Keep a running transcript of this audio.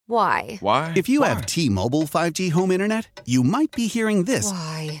Why? Why? If you have T-Mobile 5G home internet, you might be hearing this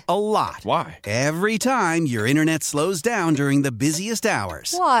Why? a lot. Why? Every time your internet slows down during the busiest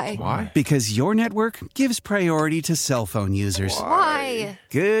hours. Why? Why? Because your network gives priority to cell phone users. Why?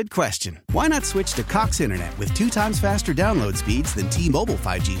 Good question. Why not switch to Cox Internet with 2 times faster download speeds than T-Mobile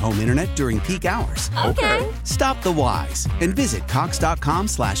 5G home internet during peak hours? Okay. Stop the whys and visit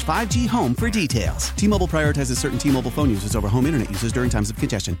cox.com/5G home for details. T-Mobile prioritizes certain T-Mobile phone users over home internet users during times of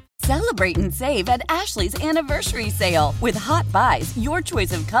congestion. Celebrate and save at Ashley's Anniversary Sale. With Hot Buys, your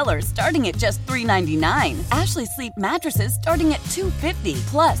choice of colors starting at just $3.99. Ashley Sleep mattresses starting at $2.50.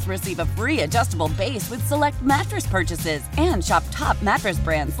 Plus, receive a free adjustable base with select mattress purchases. And shop top mattress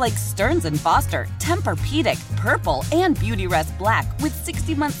brands like Stearns & Foster, Tempur-Pedic, Purple, and Beautyrest Black with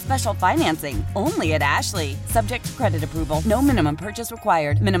 60-month special financing. Only at Ashley. Subject to credit approval. No minimum purchase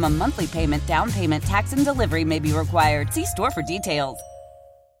required. Minimum monthly payment, down payment, tax, and delivery may be required. See store for details.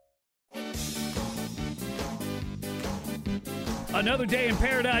 Another day in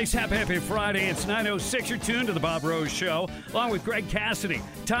paradise. Happy Friday. It's 9:06. You're tuned to the Bob Rose Show, along with Greg Cassidy.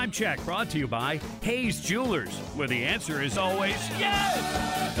 Time check brought to you by Hayes Jewelers, where the answer is always yes.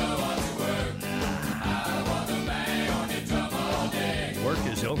 Work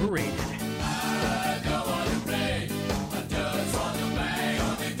is overrated.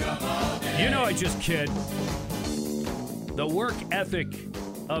 You know, I just kid. The work ethic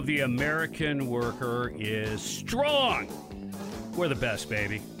of the American worker is strong. We're the best,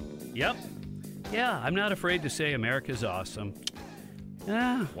 baby. Yep. Yeah, I'm not afraid to say America's awesome.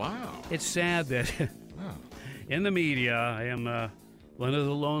 Wow. It's sad that in the media I am one of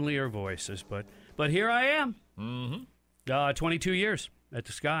the lonelier voices, but here I am. 22 years at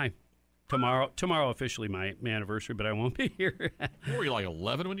the Sky. Tomorrow officially my anniversary, but I won't be here. Were you like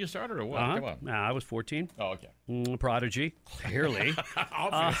 11 when you started, or what? Come on. Nah, I was 14. Oh, okay. Prodigy, clearly.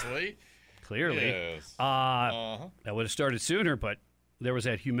 Obviously. Clearly. Yes. I would have started sooner, but there was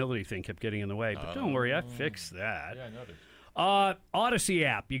that humility thing kept getting in the way. But don't worry, I fixed that. Yeah, I noticed. Odyssey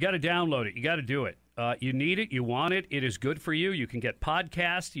app. You got to download it. You got to do it. You need it. You want it. It is good for you. You can get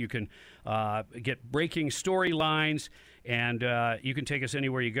podcasts. You can get breaking storylines, and you can take us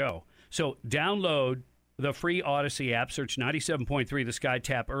anywhere you go. So download the free Odyssey app. Search 97.3 The Sky.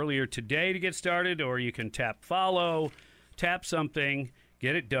 Tap earlier today to get started, or you can tap follow, tap something,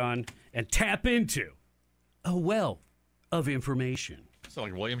 get it done, and tap into a well of information. It's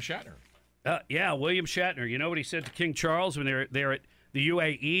like William Shatner. Yeah, William Shatner. You know what he said to King Charles when they're at the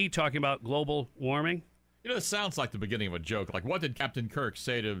UAE talking about global warming? You know, this sounds like the beginning of a joke. Like, what did Captain Kirk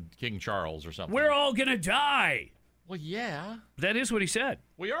say to King Charles or something? We're all going to die. Well, yeah. That is what he said.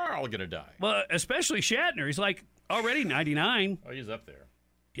 We are all going to die. Well, especially Shatner. He's like already 99. Oh, he's up there.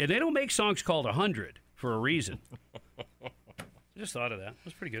 Yeah, they don't make songs called 100 for a reason. I just thought of that. It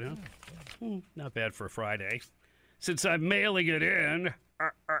was pretty good, huh? Not bad for a Friday. Since I'm mailing it in.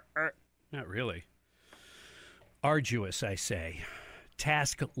 Not really. Arduous, I say.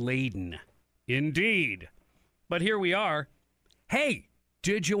 Task-laden. Indeed. But here we are. Hey,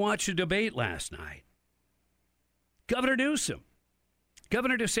 did you watch the debate last night? Governor Newsom.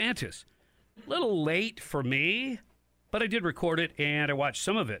 Governor DeSantis. A little late for me, but I did record it, and I watched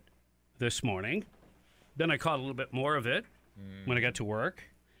some of it this morning. Then I caught a little bit more of it when I got to work.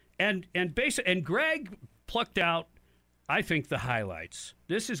 And Greg plucked out, I think, the highlights.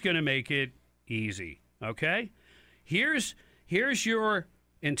 This is going to make it easy, okay? Here's your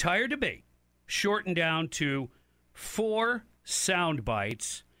entire debate, shortened down to 4 sound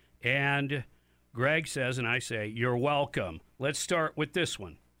bites, and Greg says, and I say, you're welcome. Let's start with this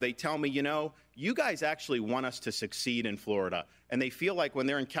one. They tell me, you guys actually want us to succeed in Florida. And they feel like when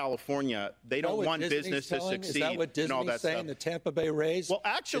they're in California, they don't want business to succeed. Is that what Disney's saying, the Tampa Bay Rays? Well,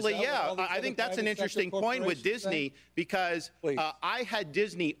 actually, yeah. I think that's an interesting point with Disney because I had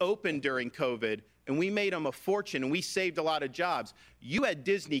Disney open during COVID, and we made them a fortune, and we saved a lot of jobs. You had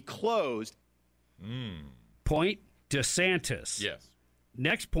Disney closed. Point, DeSantis. Yes.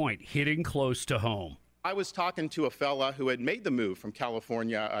 Next point, hitting close to home. I was talking to a fella who had made the move from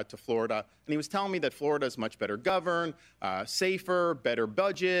California to Florida, and he was telling me that Florida is much better governed, safer, better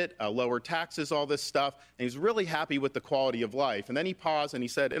budget, lower taxes, all this stuff. And he was really happy with the quality of life. And then he paused and he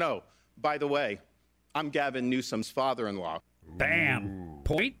said, by the way, I'm Gavin Newsom's father-in-law. Bam.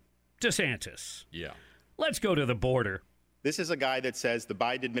 Point, DeSantis. Yeah. Let's go to the border. This is a guy that says the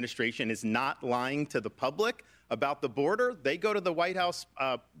Biden administration is not lying to the public about the border. They go to the White House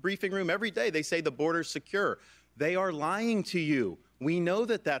briefing room every day. They say the border's secure. They are lying to you. We know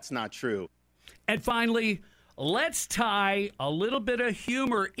that that's not true. And finally, let's tie a little bit of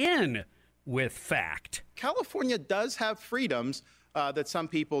humor in with fact. California does have freedoms, that some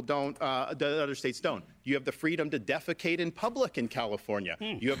people don't, that other states don't. You have the freedom to defecate in public in California.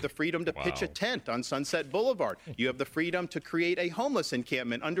 You have the freedom to pitch a tent on Sunset Boulevard. You have the freedom to create a homeless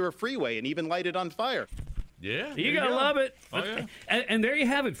encampment under a freeway and even light it on fire. Yeah. You got to love it. Oh, yeah. And there you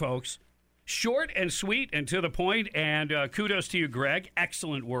have it, folks. Short and sweet and to the point, and kudos to you, Greg.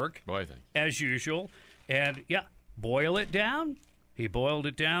 Excellent work, Boy, thanks. as usual. And, yeah, boil it down. He boiled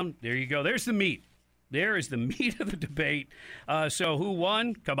it down. There you go. There's the meat. There is the meat of the debate. So who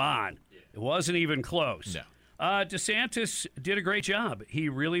won? Come on. It wasn't even close. No. DeSantis did a great job. He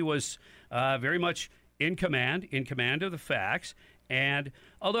really was very much in command of the facts. And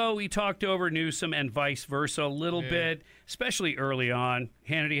although he talked over Newsom and vice versa a little bit, especially early on,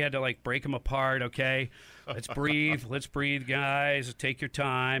 Hannity had to, break him apart, okay? Let's breathe. Let's breathe, guys. Take your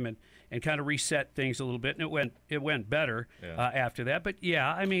time and kind of reset things a little bit. And it went better after that. But,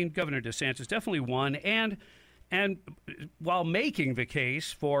 yeah, I mean, Governor DeSantis definitely won. And while making the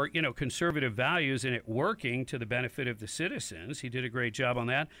case for, conservative values and it working to the benefit of the citizens, he did a great job on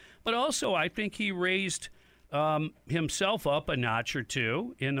that. But also, I think he raised himself up a notch or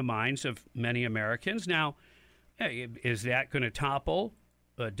two in the minds of many Americans. Now, hey, is that going to topple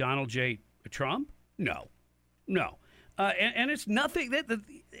Donald J. Trump? No. And it's nothing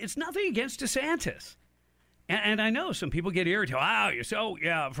it's nothing against DeSantis. And I know some people get irritated. Wow, you're so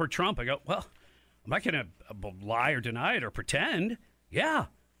for Trump. I go, well, I'm not going to lie or deny it or pretend. Yeah.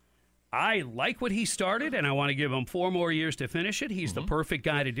 I like what he started, and I want to give him 4 more years to finish it. He's the perfect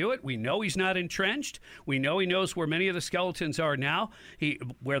guy to do it. We know he's not entrenched. We know he knows where many of the skeletons are now.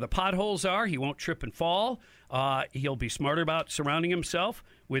 Where the potholes are, he won't trip and fall. He'll be smarter about surrounding himself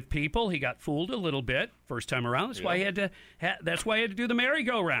with people. He got fooled a little bit first time around. That's why he had to. That's why he had to do the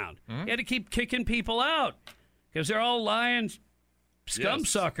merry-go-round. He had to keep kicking people out because they're all lying scum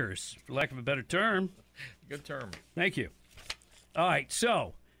suckers, for lack of a better term. Good term. Thank you. All right,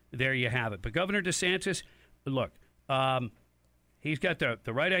 so. There you have it. But Governor DeSantis, look, he's got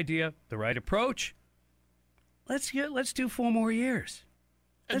the right idea, the right approach. Let's do 4 more years.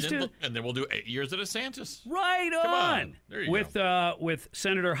 And then we'll do 8 years of DeSantis. Right on. Come on. There you go. With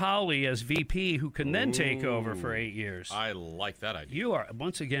Senator Hawley as VP, who can then take over for 8 years. I like that idea. You are,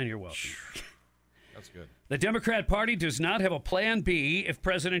 once again, you're welcome. That's good. The Democrat Party does not have a plan B if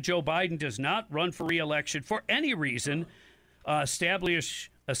President Joe Biden does not run for re-election for any reason.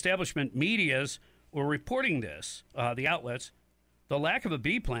 Establishment medias were reporting this, the outlets. The lack of a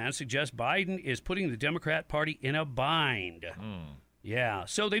B plan suggests Biden is putting the Democrat Party in a bind. Yeah,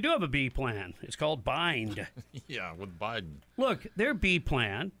 so they do have a B plan. It's called bind. Yeah, with Biden. Look, their B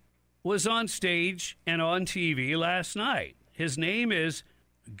plan was on stage and on TV last night. His name is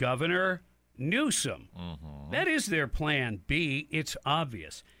Governor Newsom. That is their plan B. It's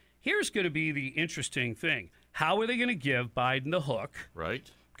obvious. Here's going to be the interesting thing. How are they going to give Biden the hook? Right.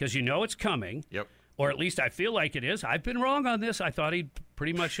 Because you know it's coming. Yep. Or at least I feel like it is. I've been wrong on this. I thought he'd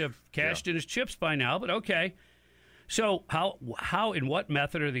pretty much have cashed in his chips by now, but okay. So how in what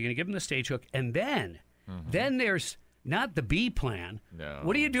method are they going to give him the stage hook? And then there's not the B plan. No.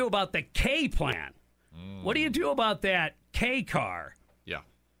 What do you do about the K plan? What do you do about that K car? Yeah.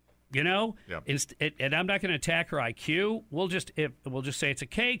 You know? Yep. And I'm not going to attack her IQ. We'll just say it's a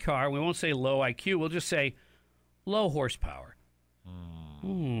K car. We won't say low IQ. We'll just say low horsepower.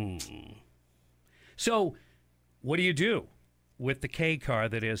 So what do you do with the K car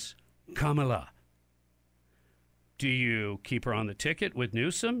that is Kamala? Do you keep her on the ticket with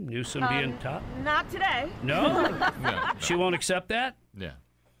Newsom? Newsom being top? Not today. No? No. She won't accept that? Yeah.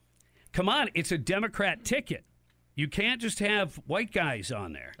 Come on, it's a Democrat ticket. You can't just have white guys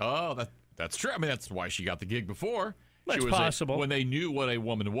on there. Oh, that's true. I mean, that's why she got the gig before. That's possible. When they knew what a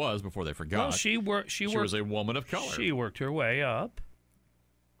woman was before they forgot. Well, she was a woman of color. She worked her way up.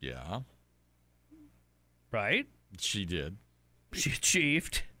 Yeah. Right? She did. She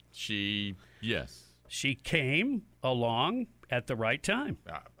achieved. Yes. She came along at the right time.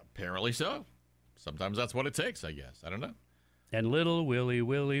 Apparently so. Sometimes that's what it takes, I guess. I don't know. And little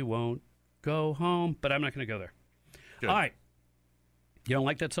Willie won't go home. But I'm not going to go there. Good. All right. You don't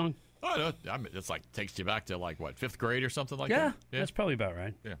like that song? Oh, no. I mean, it's takes you back to, 5th grade or something like that? Yeah, that's probably about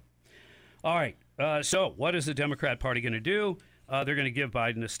right. Yeah. All right. So what is the Democrat Party going to do? They're going to give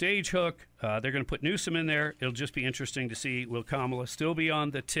Biden a stage hook. They're going to put Newsom in there. It'll just be interesting to see, will Kamala still be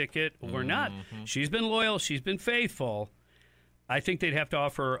on the ticket or not? She's been loyal. She's been faithful. I think they'd have to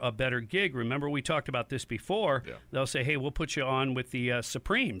offer a better gig. Remember, we talked about this before. Yeah. They'll say, hey, we'll put you on with the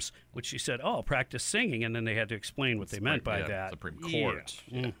Supremes, which she said, oh, practice singing. And then they had to explain what they meant by that. Supreme Court.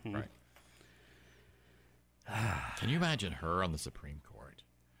 Yeah. Right. Can you imagine her on the Supreme Court?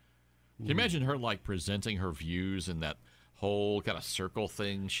 Can you imagine her, presenting her views in that whole kind of circle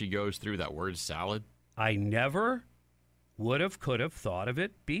thing she goes through, that word salad? I never could have thought of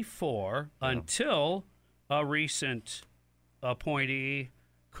it before until a recent appointee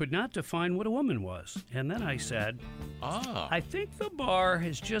could not define what a woman was. And then I said, I think the bar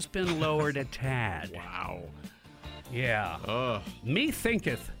has just been lowered a tad. Wow. Yeah. Me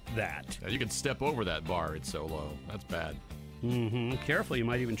thinketh that. Now you can step over that bar. It's so low. That's bad. Mm-hmm. Careful, you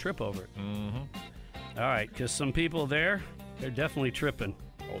might even trip over it. Mm-hmm. All right, because some people there, they're definitely tripping.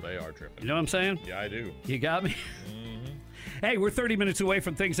 Oh, they are tripping. You know what I'm saying? Yeah, I do. You got me? Mm-hmm. Hey, we're 30 minutes away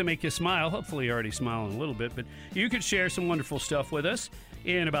from things that make you smile. Hopefully you're already smiling a little bit, but you could share some wonderful stuff with us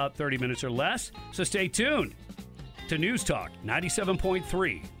in about 30 minutes or less. So stay tuned to News Talk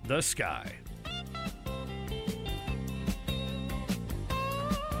 97.3, The Sky.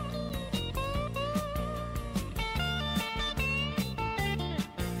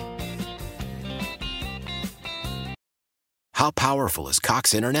 How powerful is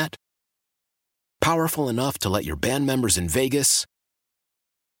Cox Internet? Powerful enough to let your band members in Vegas,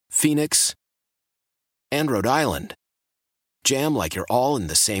 Phoenix, and Rhode Island jam like you're all in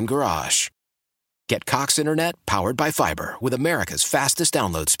the same garage. Get Cox Internet powered by fiber with America's fastest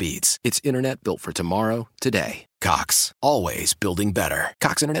download speeds. It's internet built for tomorrow, today. Cox, always building better.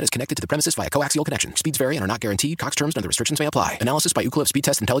 Cox Internet is connected to the premises via coaxial connection. Speeds vary and are not guaranteed. Cox terms and other restrictions may apply. Analysis by Ookla Speed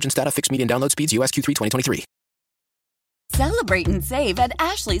Test Intelligence Data. Fixed median download speeds. US Q3 2023. Celebrate and save at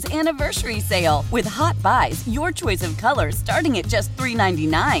Ashley's Anniversary Sale. With Hot Buys, your choice of colors starting at just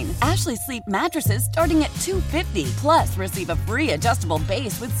 $3.99. Ashley Sleep mattresses starting at $2.50. Plus, receive a free adjustable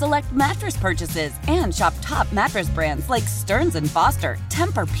base with select mattress purchases. And shop top mattress brands like Stearns & Foster,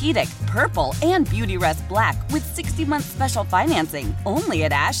 Tempur-Pedic, Purple, and Beautyrest Black with 60-month special financing. Only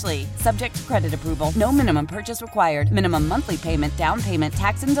at Ashley. Subject to credit approval. No minimum purchase required. Minimum monthly payment, down payment,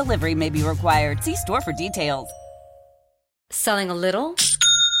 tax, and delivery may be required. See store for details. Selling a little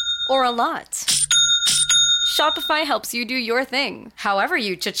or a lot? Shopify helps you do your thing, however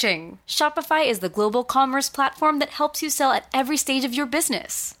you cha-ching. Shopify is the global commerce platform that helps you sell at every stage of your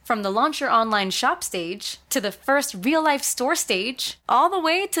business. From the launch your online shop stage, to the first real-life store stage, all the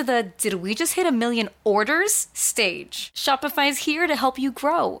way to the did we just hit 1 million orders stage. Shopify's here to help you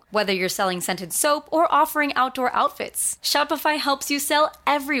grow. Whether you're selling scented soap or offering outdoor outfits, Shopify helps you sell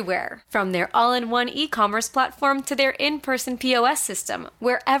everywhere. From their all-in-one e-commerce platform to their in-person POS system,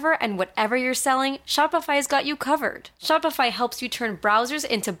 wherever and whatever you're selling, Shopify's got you covered. Shopify helps you turn browsers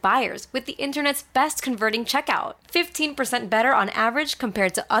into buyers with the internet's best converting checkout. 15% better on average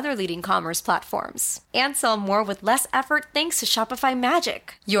compared to other leading commerce platforms. And sell more with less effort thanks to Shopify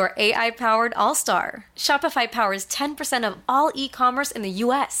Magic, your AI-powered all-star. Shopify powers 10% of all e-commerce in the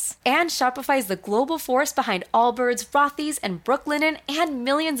U.S. And Shopify is the global force behind Allbirds, Rothy's, and Brooklinen, and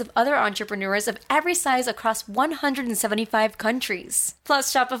millions of other entrepreneurs of every size across 175 countries.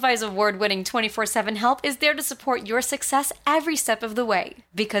 Plus, Shopify's award-winning 24/7 help is there to support your success every step of the way.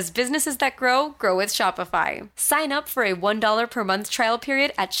 Because businesses that grow, grow with Shopify. Sign up for a $1 per month trial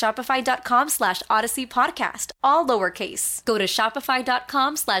period at shopify.com/Odyssey Podcast, all lowercase. Go to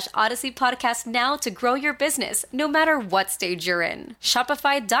shopify.com/Odyssey Podcast now to grow your business, no matter what stage you're in.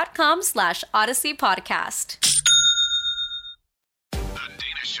 Shopify.com/Odyssey Podcast.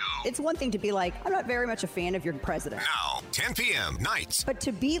 It's one thing to be like, I'm not very much a fan of your president. Now, 10 p.m. nights. But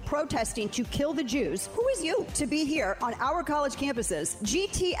to be protesting to kill the Jews, who is you? To be here on our college campuses,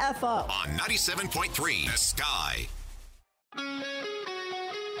 GTFO. On 97.3 The Sky.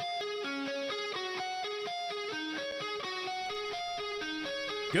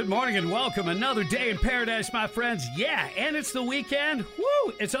 Good morning and welcome. Another day in paradise, my friends. Yeah, and it's the weekend.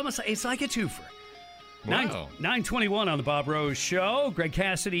 Woo! It's like a twofer. Wow. 9:21 on the Bob Rose Show. Greg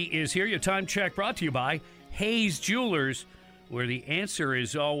Cassidy is here. Your time check brought to you by Hayes Jewelers, where the answer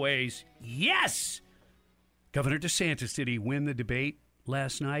is always yes. Governor DeSantis, did he win the debate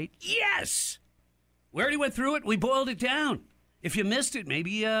last night? Yes. We already went through it. We boiled it down. If you missed it,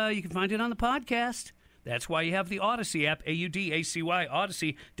 maybe you can find it on the podcast. That's why you have the Odyssey app, AUDACY,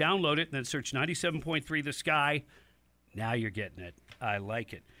 Odyssey. Download it and then search 97.3 The Sky. Now you're getting it. I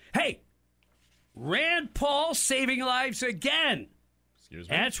like it. Hey, Rand Paul saving lives again. Excuse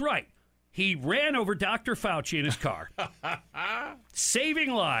me? That's right. He ran over Dr. Fauci in his car.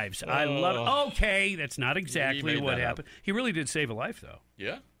 Saving lives. I love it. Okay, that's not exactly what happened. He really did save a life, though.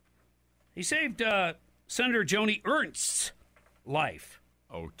 Yeah? He saved Senator Joni Ernst's life.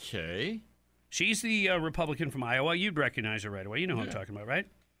 Okay. She's the Republican from Iowa. You'd recognize her right away. You know who I'm talking about, right?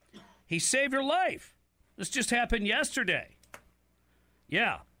 He saved her life. This just happened yesterday.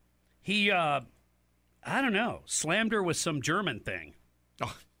 Yeah. He, I don't know, slammed her with some German thing.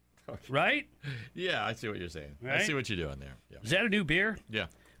 Oh, Right? Yeah, I see what you're saying. Right? I see what you're doing there. Yeah. Is that a new beer? Yeah.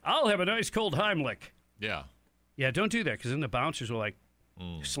 I'll have a nice cold Heimlich. Yeah. Yeah, don't do that because then the bouncers will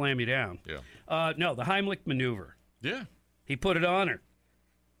slam you down. Yeah. No, the Heimlich maneuver. Yeah. He put it on her.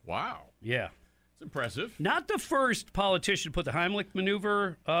 Wow. Yeah. It's impressive. Not the first politician to put the Heimlich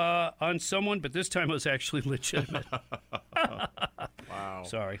maneuver on someone, but this time it was actually legitimate. Wow.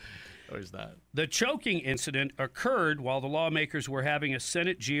 Sorry. Oh, he's not. The choking incident occurred while the lawmakers were having a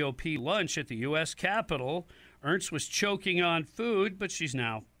Senate GOP lunch at the U.S. Capitol. Ernst was choking on food, but she's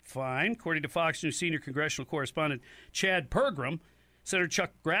now fine. According to Fox News senior congressional correspondent Chad Pergram, Senator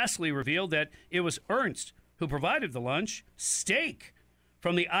Chuck Grassley revealed that it was Ernst who provided the lunch steak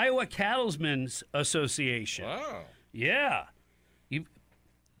from the Iowa Cattlemen's Association. Wow. Yeah.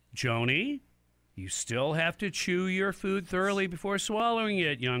 Joni, you still have to chew your food thoroughly before swallowing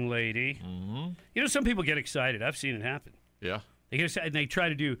it, young lady. Mm-hmm. You know, some people get excited. I've seen it happen. Yeah. They get excited and they try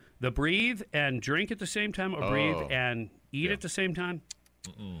to do the breathe and drink at the same time or breathe and eat at the same time.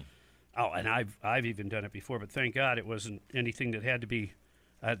 Mm-mm. Oh, and I've even done it before, but thank God it wasn't anything that had to be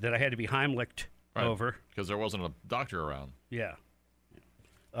that I had to be Heimlicked over. Because there wasn't a doctor around. Yeah.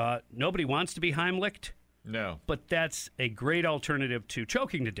 Nobody wants to be Heimlicked. No. But that's a great alternative to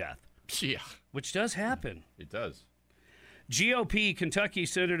choking to death. Yeah. Which does happen. It does. GOP Kentucky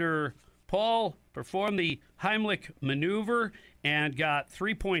Senator Paul performed the Heimlich maneuver and got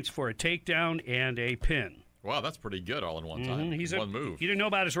 3 points for a takedown and a pin. Wow, that's pretty good all in one time. One move. You didn't know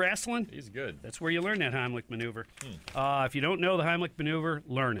about his wrestling? He's good. That's where you learn that Heimlich maneuver. If you don't know the Heimlich maneuver,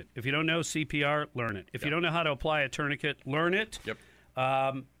 learn it. If you don't know CPR, learn it. If you don't know how to apply a tourniquet, learn it. Yep.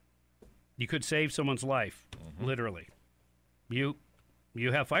 You could save someone's life, literally. You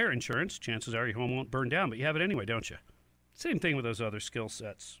have fire insurance. Chances are your home won't burn down, but you have it anyway, don't you? Same thing with those other skill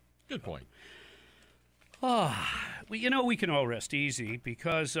sets. Good point. We can all rest easy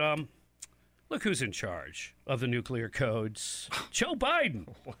because look who's in charge of the nuclear codes. Joe Biden.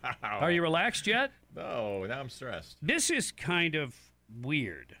 Wow. Are you relaxed yet? No, now I'm stressed. This is kind of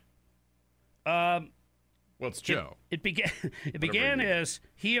weird. Well, it's Joe. It began as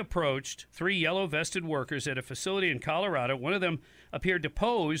he approached 3 yellow-vested workers at a facility in Colorado. One of them appeared to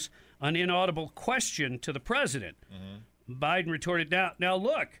pose an inaudible question to the president. Mm-hmm. Biden retorted, now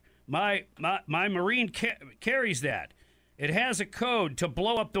look, my Marine carries that. It has a code to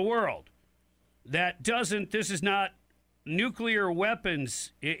blow up the world. This is not nuclear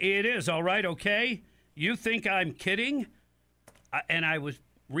weapons. It is, all right, okay? You think I'm kidding? And I was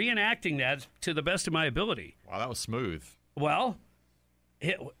reenacting that to the best of my ability. Wow, that was smooth. Well,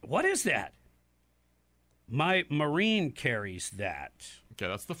 what is that? My Marine carries that. Okay,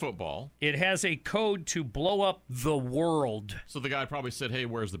 that's the football. It has a code to blow up the world. So the guy probably said, hey,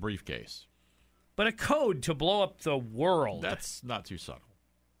 where's the briefcase? But a code to blow up the world. That's not too subtle.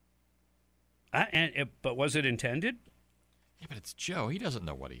 But was it intended? Yeah, but it's Joe. He doesn't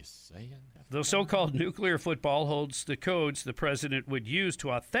know what he's saying. The so-called nuclear football holds the codes the president would use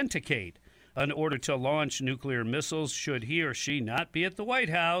to authenticate an order to launch nuclear missiles should he or she not be at the White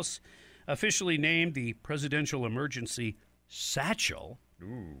House. Officially named the Presidential Emergency Satchel.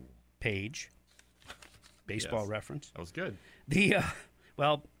 Ooh. Page. Baseball reference. That was good.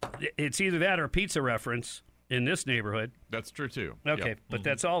 It's either that or a pizza reference in this neighborhood. That's true, too. Okay, but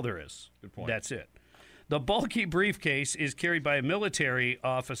that's all there is. Good point. That's it. The bulky briefcase is carried by a military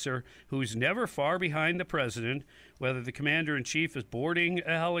officer who's never far behind the president, whether the commander-in-chief is boarding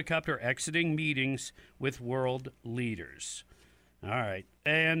a helicopter or exiting meetings with world leaders. All right.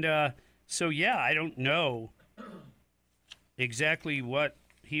 And I don't know exactly what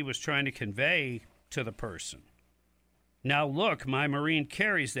he was trying to convey to the person. Now, look, my Marine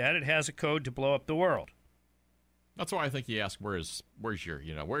carries that. It has a code to blow up the world. That's why I think he asked, where's your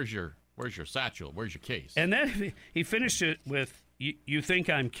satchel? Where's your case? And then he finished it with, you think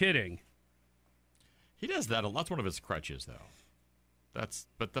I'm kidding. He does that. That's one of his crutches, though.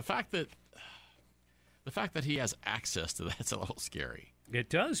 But the fact that he has access to that's a little scary. It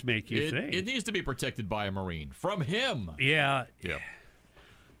does make you think. It needs to be protected by a Marine from him. Yeah. Yeah.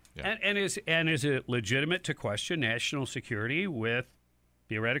 And is it legitimate to question national security with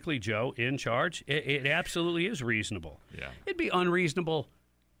theoretically Joe in charge? It absolutely is reasonable. Yeah. It'd be unreasonable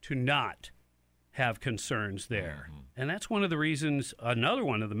to not have concerns there. Mm-hmm. And that's another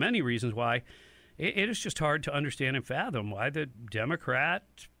one of the many reasons why it is just hard to understand and fathom why the Democrat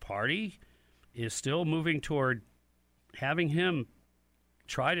Party is still moving toward having him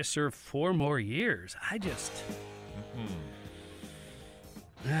try to serve 4 more years. I just...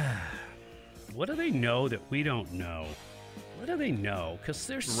 What do they know that we don't know? What do they know? Because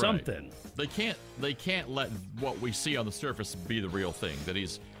there's something. They can't let what we see on the surface be the real thing, that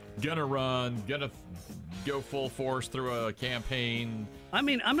he's gonna run, gonna go full force through a campaign. I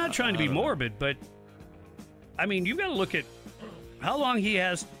mean, I'm not trying to be morbid, but I mean, you got to look at how long he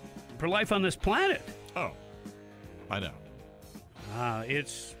has for life on this planet. Oh, I know.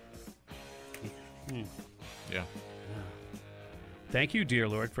 It's... Yeah. Thank you, dear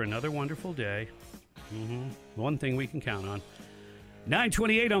Lord, for another wonderful day. One thing we can count on.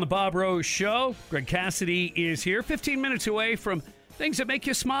 9:28 on the Bob Rose Show. Greg Cassidy is here, 15 minutes away from things that make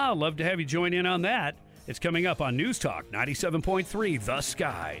you smile. Love to have you join in on that. It's coming up on News Talk 97.3, The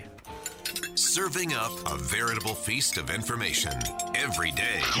Sky. Serving up a veritable feast of information every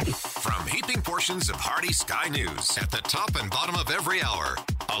day. From heaping portions of hearty Sky News at the top and bottom of every hour,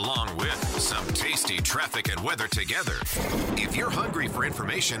 along with some tasty traffic and weather together. If you're hungry for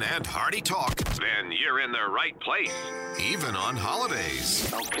information and hearty talk, then you're in the right place, even on holidays.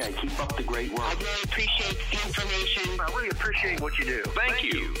 Okay, keep up the great work. I really appreciate the information. I really appreciate what you do. Thank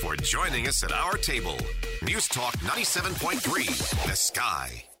you for joining us at our table. News Talk 97.3, The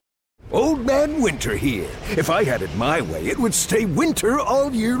Sky. Old Man Winter here. If I had it my way, it would stay winter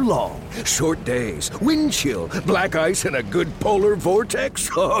all year long. Short days, wind chill, black ice, and a good polar vortex.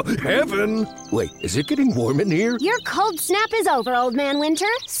 Oh, heaven! Wait, is it getting warm in here? Your cold snap is over, Old Man Winter.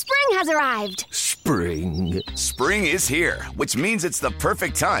 Spring has arrived. Spring. Spring is here, which means it's the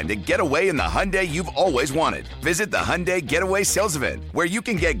perfect time to get away in the Hyundai you've always wanted. Visit the Hyundai Getaway Sales Event, where you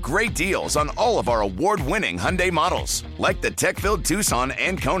can get great deals on all of our award-winning Hyundai models, like the tech-filled Tucson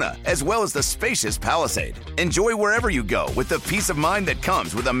and Kona, as well as the spacious Palisade. Enjoy wherever you go with the peace of mind that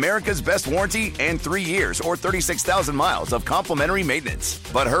comes with America's best warranty and 3 years or 36,000 miles of complimentary maintenance.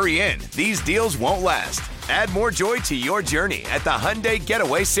 But hurry in, these deals won't last. Add more joy to your journey at the Hyundai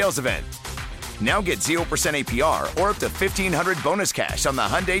Getaway Sales Event. Now get 0% APR or up to $1,500 bonus cash on the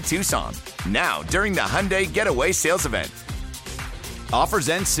Hyundai Tucson. Now, during the Hyundai Getaway Sales Event. Offers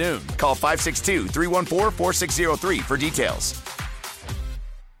end soon. Call 562-314-4603 for details.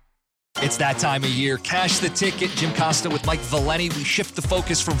 It's that time of year. Cash the Ticket. Jim Costa with Mike Valeni. We shift the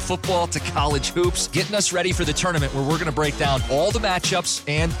focus from football to college hoops, getting us ready for the tournament where we're going to break down all the matchups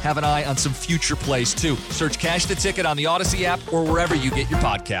and have an eye on some future plays, too. Search Cash the Ticket on the Odyssey app or wherever you get your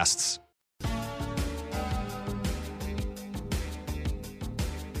podcasts.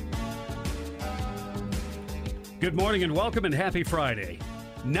 Good morning and welcome and happy Friday.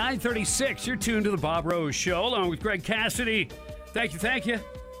 9:36, you're tuned to the Bob Rose Show along with Greg Cassidy. Thank you.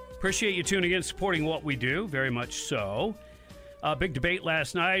 Appreciate you tuning in, supporting what we do, very much so. Big debate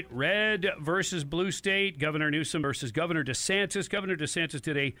last night, red versus blue state, Governor Newsom versus Governor DeSantis. Governor DeSantis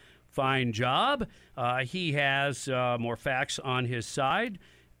did a fine job. He has more facts on his side.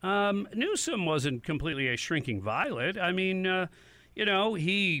 Newsom wasn't completely a shrinking violet. I mean,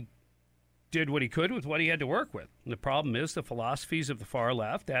 he did what he could with what he had to work with. And the problem is the philosophies of the far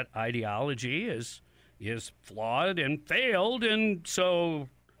left, that ideology is flawed and failed, and so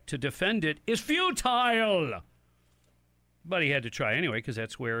to defend it is futile. But he had to try anyway because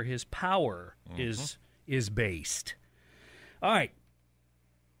that's where his power is based. All right.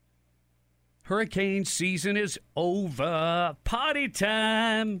 Hurricane season is over. Party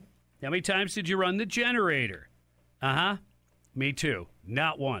time. How many times did you run the generator? Me too.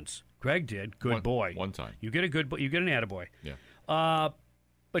 Not once. Greg did. Good boy. One time. You get a good boy. You get an attaboy. Yeah.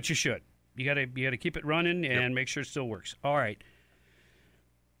 But you should. You gotta keep it running and make sure it still works. All right.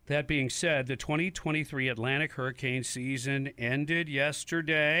 That being said, the 2023 Atlantic hurricane season ended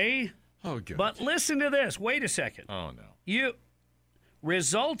yesterday. Oh, good. But listen to this. Wait a second. Oh, no.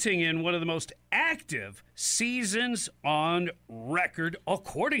 Resulting in one of the most active seasons on record,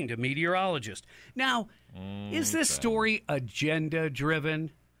 according to meteorologists. Now, is this story agenda-driven?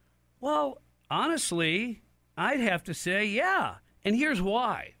 Well, honestly, I'd have to say, yeah. And here's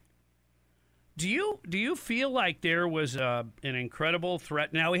why. Do you feel like there was an incredible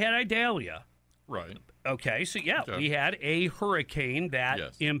threat? Now, we had Idalia. Right. Okay, so we had a hurricane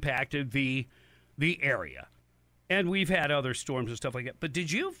that impacted the area. And we've had other storms and stuff like that. But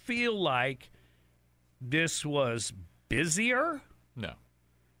did you feel like this was busier? No.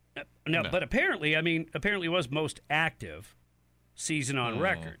 No, but apparently it was most active season on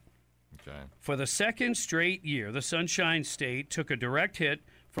record. Okay. For the second straight year, the Sunshine State took a direct hit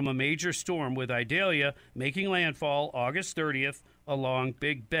from a major storm, with Idalia making landfall August 30th along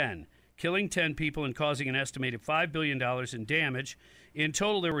Big Bend, killing 10 people and causing an estimated $5 billion in damage. In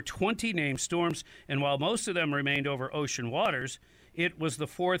total, there were 20 named storms, and while most of them remained over ocean waters, it was the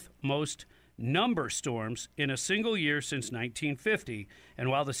fourth most number storms in a single year since 1950. And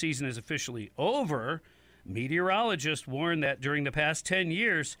while the season is officially over, meteorologists warn that during the past 10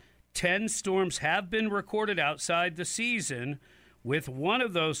 years, 10 storms have been recorded outside the season, with one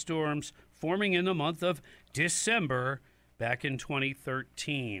of those storms forming in the month of December back in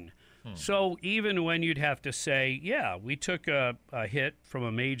 2013. So even when you'd have to say, yeah, we took a hit from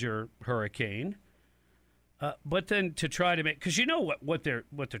a major hurricane, but then to try to make, because you know what they're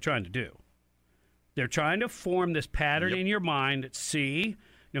trying to do. They're trying to form this pattern in your mind that, see,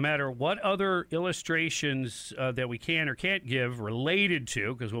 no matter what other illustrations that we can or can't give related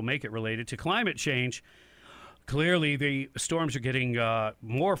to, because we'll make it related to climate change, clearly the storms are getting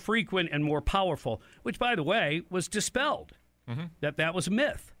more frequent and more powerful, which, by the way, was dispelled. That was a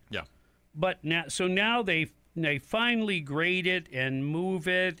myth. Yeah. But now they finally grade it and move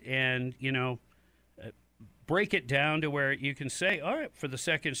it and, break it down to where you can say, all right, for the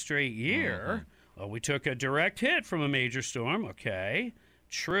second straight year, we took a direct hit from a major storm. Okay,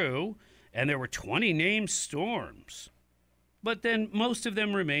 true. And there were 20 named storms. But then most of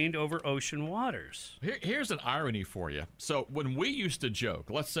them remained over ocean waters. Here's an irony for you. So when we used to joke,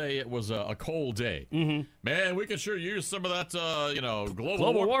 let's say it was a cold day, man, we could sure use some of that,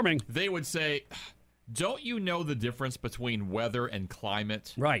 global warming. They would say, don't you know the difference between weather and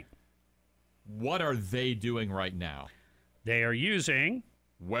climate? Right. What are they doing right now? They are using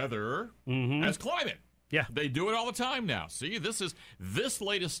weather as climate. Yeah. They do it all the time now. See, this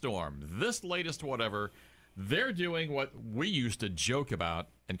latest storm, this latest whatever. They're doing what we used to joke about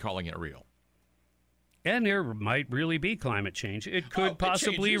and calling it real. And there might really be climate change. It could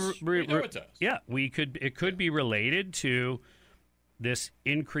possibly, we know it does. Yeah, it could be related to this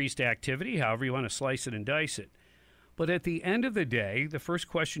increased activity, however you want to slice it and dice it. But at the end of the day, the first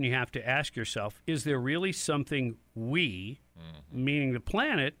question you have to ask yourself, is there really something we, meaning the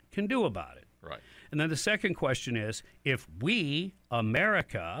planet, can do about it? Right. And then the second question is, if we,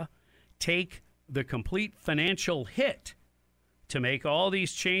 America, take the complete financial hit to make all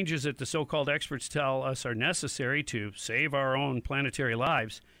these changes that the so-called experts tell us are necessary to save our own planetary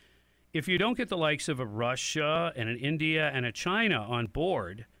lives, if you don't get the likes of a Russia and an India and a China on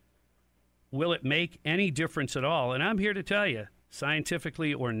board, will it make any difference at all? And I'm here to tell you,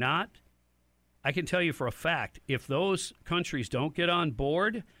 scientifically or not, I can tell you for a fact, if those countries don't get on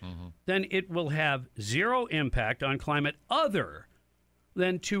board, then it will have zero impact on climate other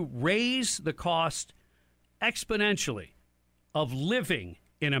than to raise the cost exponentially of living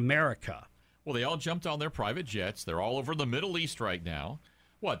in America. Well, they all jumped on their private jets. They're all over the Middle East right now.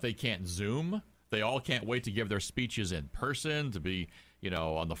 What, they can't Zoom? They all can't wait to give their speeches in person, to be,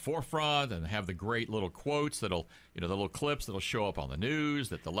 on the forefront and have the great little quotes that'll, the little clips that'll show up on the news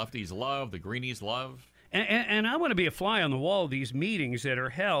that the lefties love, the greenies love. And I want to be a fly on the wall of these meetings that are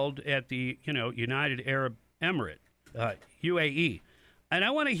held at the, United Arab Emirate, UAE. And I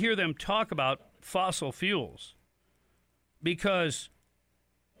want to hear them talk about fossil fuels, because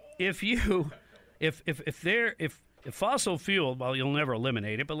if fossil fuel, well, you'll never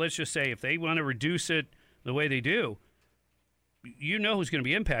eliminate it, but let's just say if they want to reduce it the way they do, you know who's going to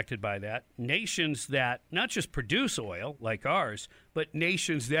be impacted by that. Nations that not just produce oil like ours, but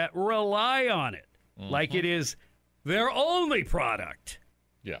nations that rely on it like it is their only product.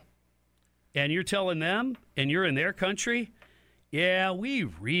 Yeah. And you're telling them, and you're in their country, yeah, we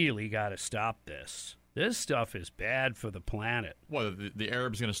really got to stop this. This stuff is bad for the planet. Well, the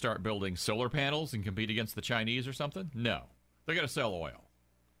Arabs going to start building solar panels and compete against the Chinese or something? No. They're going to sell oil.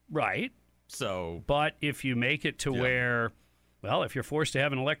 Right. So. But if you make it to where, well, if you're forced to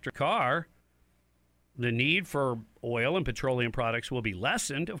have an electric car, the need for oil and petroleum products will be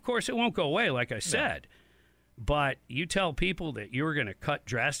lessened. Of course, it won't go away, like I said. No. But you tell people that you're going to cut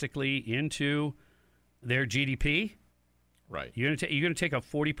drastically into their GDP. Right. You're going to take a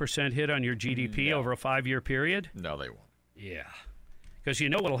 40% hit on your GDP over a 5-year period? No, they won't. Yeah. Because you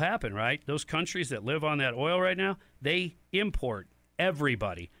know what will happen, right? Those countries that live on that oil right now, they import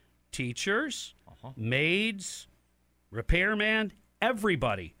everybody. Teachers, maids, repairman,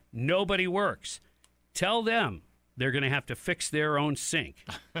 everybody. Nobody works. Tell them they're going to have to fix their own sink.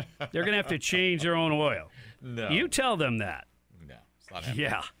 They're going to have to change their own oil. No. You tell them that. No, it's not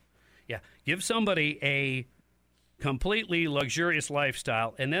happening. Yeah. Give somebody a completely luxurious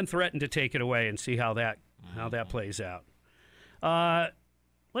lifestyle and then threaten to take it away and see how that plays out.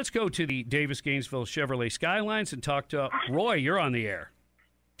 Let's go to the Davis-Gainesville Chevrolet Skylines and talk to Roy. You're on the air.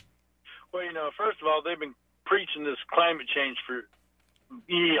 Well, first of all, they've been preaching this climate change for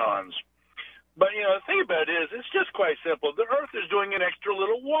eons. But, the thing about it is, it's just quite simple. The Earth is doing an extra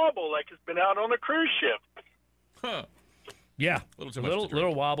little wobble like it's been out on a cruise ship. Huh. Yeah,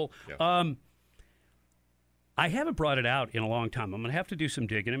 little wobble. Yeah. I haven't brought it out in a long time. I'm going to have to do some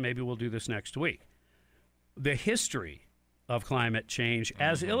digging, and maybe we'll do this next week. The history of climate change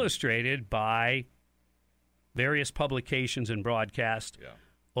as illustrated by various publications and broadcasts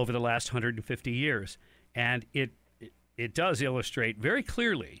over the last 150 years. And it does illustrate very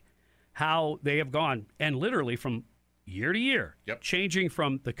clearly how they have gone, and literally from year to year, changing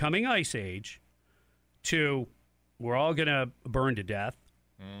from the coming ice age to we're all going to burn to death,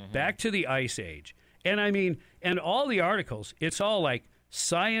 back to the ice age. And I mean, and all the articles, it's all like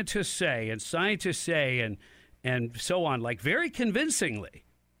scientists say and so on, like very convincingly.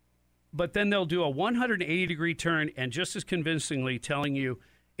 But then they'll do a 180-degree turn and just as convincingly telling you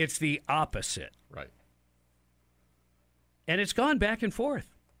it's the opposite. Right. And it's gone back and forth.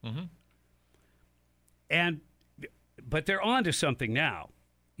 But they're on to something now.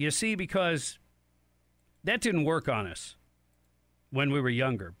 You see, because that didn't work on us when we were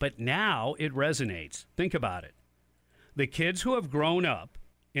younger. But now it resonates. Think about it. The kids who have grown up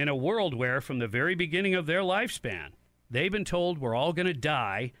in a world where, from the very beginning of their lifespan, they've been told we're all going to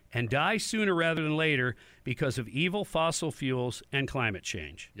die, and die sooner rather than later because of evil fossil fuels and climate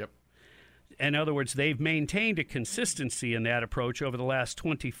change. Yep. In other words, they've maintained a consistency in that approach over the last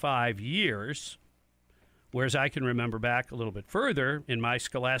 25 years, whereas I can remember back a little bit further in my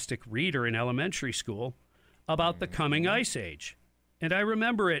scholastic reader in elementary school about the coming ice age. And I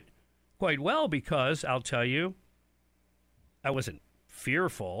remember it quite well because, I'll tell you, I wasn't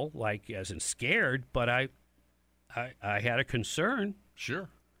fearful, like as in scared, but I had a concern. Sure.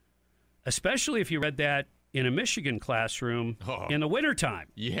 Especially if you read that in a Michigan classroom in the wintertime.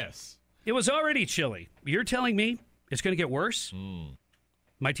 Yes. It was already chilly. You're telling me it's going to get worse?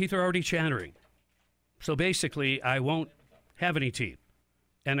 My teeth are already chattering. So basically, I won't have any teeth.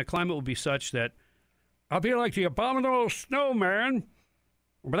 And the climate will be such that I'll be like the abominable snowman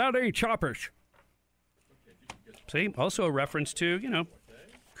without any choppers. See, also a reference to,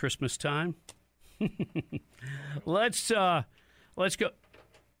 Christmas time. Let's go.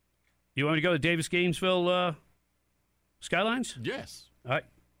 You want me to go to Davis Gainesville Skylines? Yes. All right.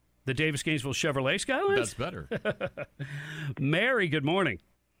 The Davis Gainesville Chevrolet Skylines? That's better. Mary, good morning.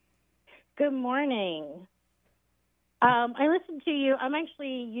 Good morning. I listened to you. I'm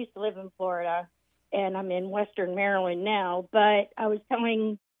actually used to live in Florida, and I'm in Western Maryland now, but I was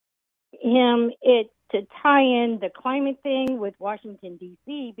telling him to tie in the climate thing with Washington,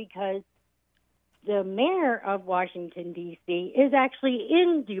 D.C., because the mayor of Washington, D.C. is actually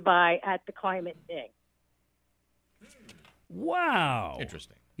in Dubai at the climate thing. Wow.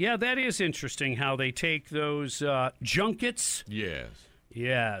 Interesting. Yeah, that is interesting how they take those junkets. Yes.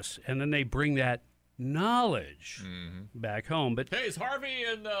 Yes, and then they bring that knowledge back home. But hey, is Harvey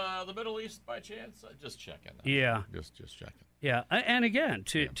in the Middle East by chance? Just checking. Yeah. Just checking. Yeah, and again,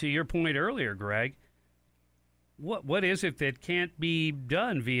 to your point earlier, Greg, what is it that can't be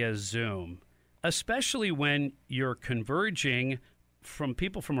done via Zoom? Especially when you're converging from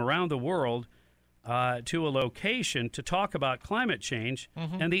people from around the world to a location to talk about climate change,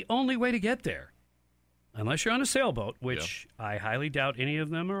 and the only way to get there, unless you're on a sailboat, which I highly doubt any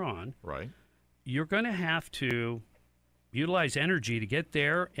of them are on, right? You're going to have to utilize energy to get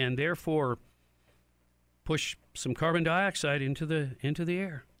there, and therefore push some carbon dioxide into the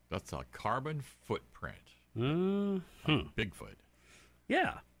air. That's a carbon footprint. Like Bigfoot.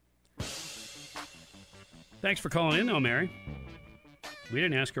 Yeah. Thanks for calling in, though, Mary. We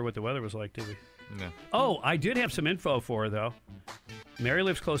didn't ask her what the weather was like, did we? No. Oh, I did have some info for her, though. Mary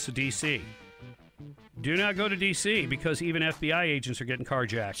lives close to D.C. Do not go to D.C. because even FBI agents are getting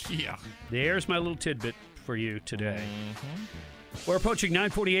carjacked. Yeah. There's my little tidbit for you today. We're approaching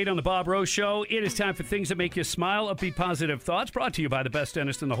 9:48 on the Bob Rose Show. It is time for Things That Make You Smile. Upbeat positive thoughts brought to you by the best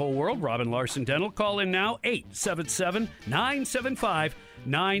dentist in the whole world, Robin Larson Dental. Call in now,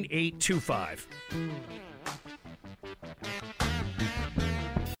 877-975-9825.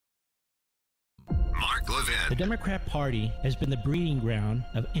 Mark Levin. The Democrat Party has been the breeding ground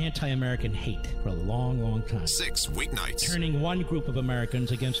of anti-American hate for a long, long time. 6 weeknights. Turning one group of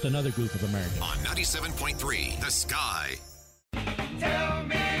Americans against another group of Americans. On 97.3, The Sky. Tell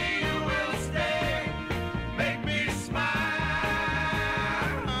me you will stay, make me smile.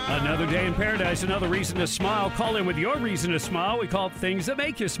 Another day in paradise, another reason to smile. Call in with your reason to smile. We call it Things That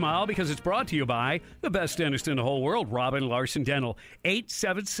Make You Smile because it's brought to you by the best dentist in the whole world, Robin Larson Dental.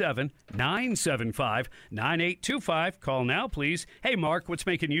 877-975-9825. Call now, please. Hey, Mark, what's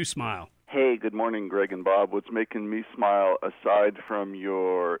making you smile? Hey, good morning, Greg and Bob. What's making me smile, aside from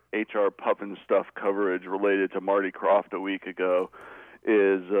your HR Puffin stuff coverage related to Marty Krofft a week ago,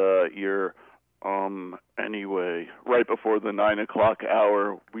 is your anyway, right before the 9 o'clock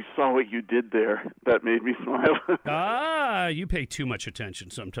hour, we saw what you did there. That made me smile. You pay too much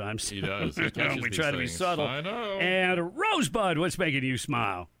attention sometimes. He does. He we try to be subtle. I know. And Rosebud, what's making you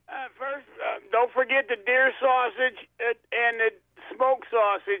smile? First, don't don't forget the deer sausage and the smoked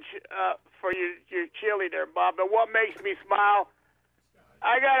sausage for your chili there, Bob. But what makes me smile,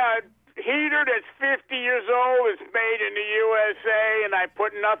 I got a heater that's 50 years old. It's made in the USA, and I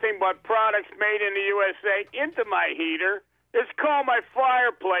put nothing but products made in the USA into my heater. It's called my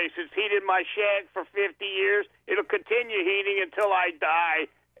fireplace. It's heated my shack for 50 years. It'll continue heating until I die.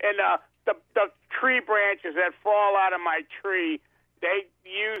 And the tree branches that fall out of my tree, they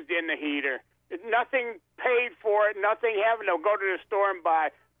used in the heater. Nothing paid for it, nothing having to go to the store and buy.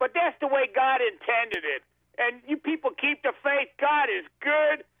 But that's the way God intended it. And you people keep the faith. God is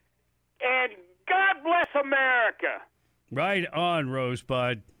good. And God bless America. Right on,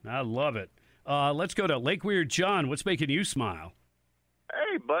 Rosebud. I love it. Let's go to Lake Weir. John, what's making you smile?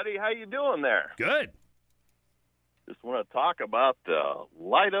 Hey, buddy. How you doing there? Good. Just want to talk about the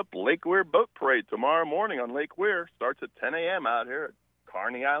Light Up Lake Weir Boat Parade tomorrow morning on Lake Weir. Starts at 10 a.m. out here at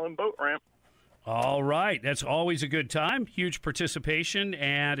Kearney Island Boat Ramp. All right. That's always a good time. Huge participation,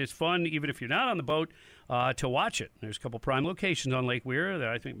 and it's fun, even if you're not on the boat, to watch it. There's a couple prime locations on Lake Weir that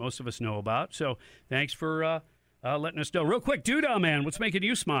I think most of us know about. So thanks for letting us know. Real quick, Doodah Man, what's making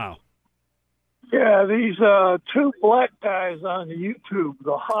you smile? Yeah, these two black guys on YouTube,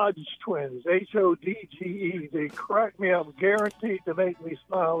 the Hodge twins, Hodge, they crack me up, guaranteed to make me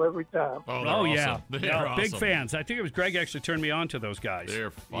smile every time. Oh yeah. They're Big awesome. fans. I think it was Greg actually turned me on to those guys.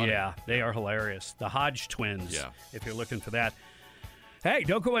 They're funny. Yeah, they are hilarious. The Hodge twins, Yeah. if you're looking for that. Hey,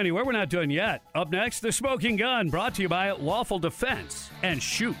 don't go anywhere. We're not done yet. Up next, The Smoking Gun, brought to you by Lawful Defense and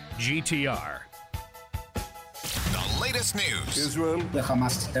Shoot GTR. The latest news. Israel, the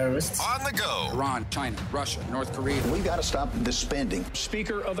Hamas terrorists. On the go. Iran, China, Russia, North Korea. We've got to stop the spending.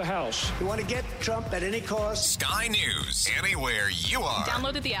 Speaker of the House. We want to get Trump at any cost. Sky News. Anywhere you are.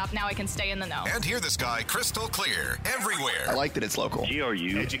 Downloaded the app. Now I can stay in the know. And hear the sky crystal clear everywhere. I like that it's local.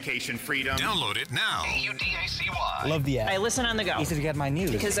 GRU. Education freedom. Download it now. AUDACY. Love the app. I listen on the go. Easy to get my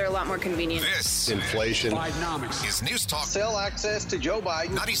news. Because they're a lot more convenient. This Inflation. is News Talk. Sell access to Joe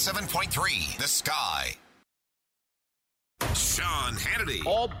Biden. 97.3. The Sky. Sean Hannity.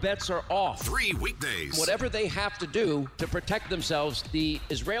 All bets are off. 3 weekdays. Whatever they have to do to protect themselves, the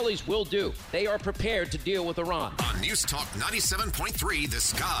Israelis will do. They are prepared to deal with Iran. On News Talk 97.3 The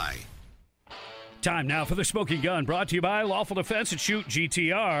Sky. Time now for The Smoking Gun, brought to you by Lawful Defense and Shoot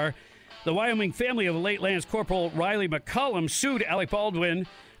GTR. The Wyoming family of the late Lance Corporal Riley McCollum sued Alec Baldwin,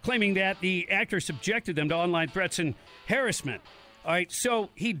 claiming that the actor subjected them to online threats and harassment. All right, so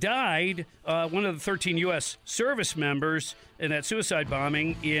he died, one of the 13 U.S. service members in that suicide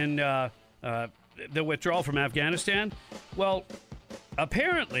bombing in the withdrawal from Afghanistan. Well,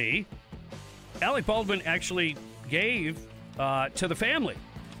 apparently, Alec Baldwin actually gave to the family,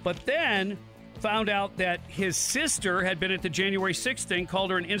 but then found out that his sister had been at the January 6th thing,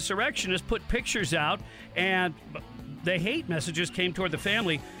 called her an insurrectionist, put pictures out, and the hate messages came toward the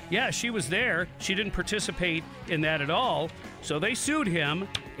family. Yeah, she was there. She didn't participate in that at all. So they sued him,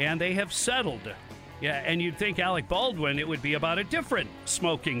 and they have settled. Yeah, and you'd think Alec Baldwin, it would be about a different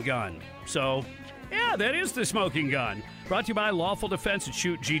smoking gun. So, yeah, that is the smoking gun. Brought to you by Lawful Defense and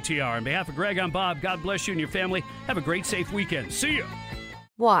Shoot GTR. On behalf of Greg, I'm Bob. God bless you and your family. Have a great, safe weekend. See you.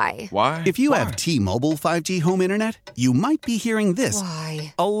 Why? Why? If you have T-Mobile 5G home internet, you might be hearing this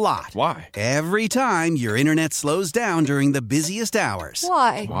Why? A lot. Why? Every time your internet slows down during the busiest hours.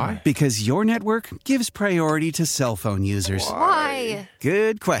 Why? Why? Because your network gives priority to cell phone users. Why?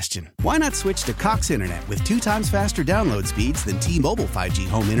 Good question. Why not switch to Cox Internet with 2 times faster download speeds than T-Mobile 5G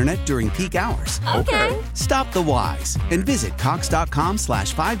home internet during peak hours? Okay. Stop the whys and visit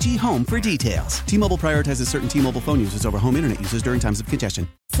cox.com/5G home for details. T-Mobile prioritizes certain T-Mobile phone users over home internet users during times of congestion.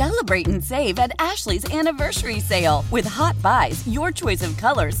 Celebrate and save at Ashley's Anniversary Sale. With Hot Buys, your choice of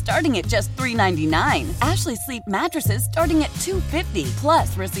colors starting at just $3.99. Ashley Sleep mattresses starting at $2.50.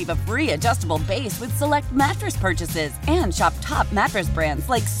 Plus, receive a free adjustable base with select mattress purchases. And shop top mattress brands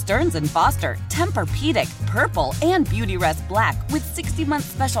like Stearns & Foster, Tempur-Pedic, Purple, and Beautyrest Black with 60-month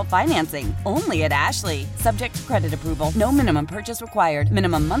special financing. Only at Ashley. Subject to credit approval. No minimum purchase required.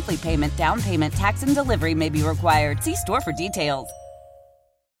 Minimum monthly payment, down payment, tax, and delivery may be required. See store for details.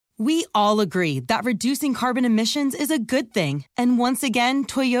 We all agree that reducing carbon emissions is a good thing. And once again,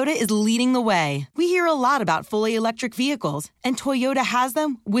 Toyota is leading the way. We hear a lot about fully electric vehicles, and Toyota has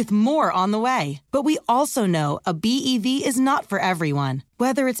them with more on the way. But we also know a BEV is not for everyone,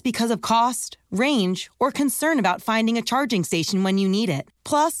 whether it's because of cost, range, or concern about finding a charging station when you need it.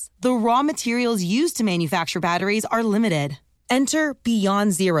 Plus, the raw materials used to manufacture batteries are limited. Enter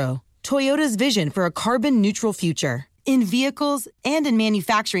Beyond Zero, Toyota's vision for a carbon-neutral future. In vehicles and in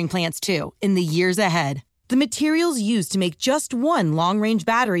manufacturing plants, too, in the years ahead. The materials used to make just one long-range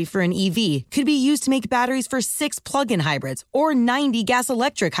battery for an EV could be used to make batteries for 6 plug-in hybrids or 90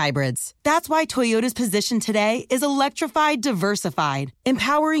 gas-electric hybrids. That's why Toyota's position today is electrified, diversified,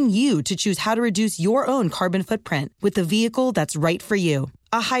 empowering you to choose how to reduce your own carbon footprint with the vehicle that's right for you.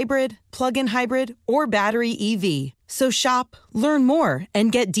 A hybrid, plug-in hybrid, or battery EV. So shop, learn more,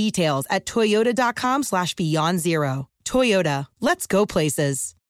 and get details at toyota.com/beyond zero. Toyota, let's go places.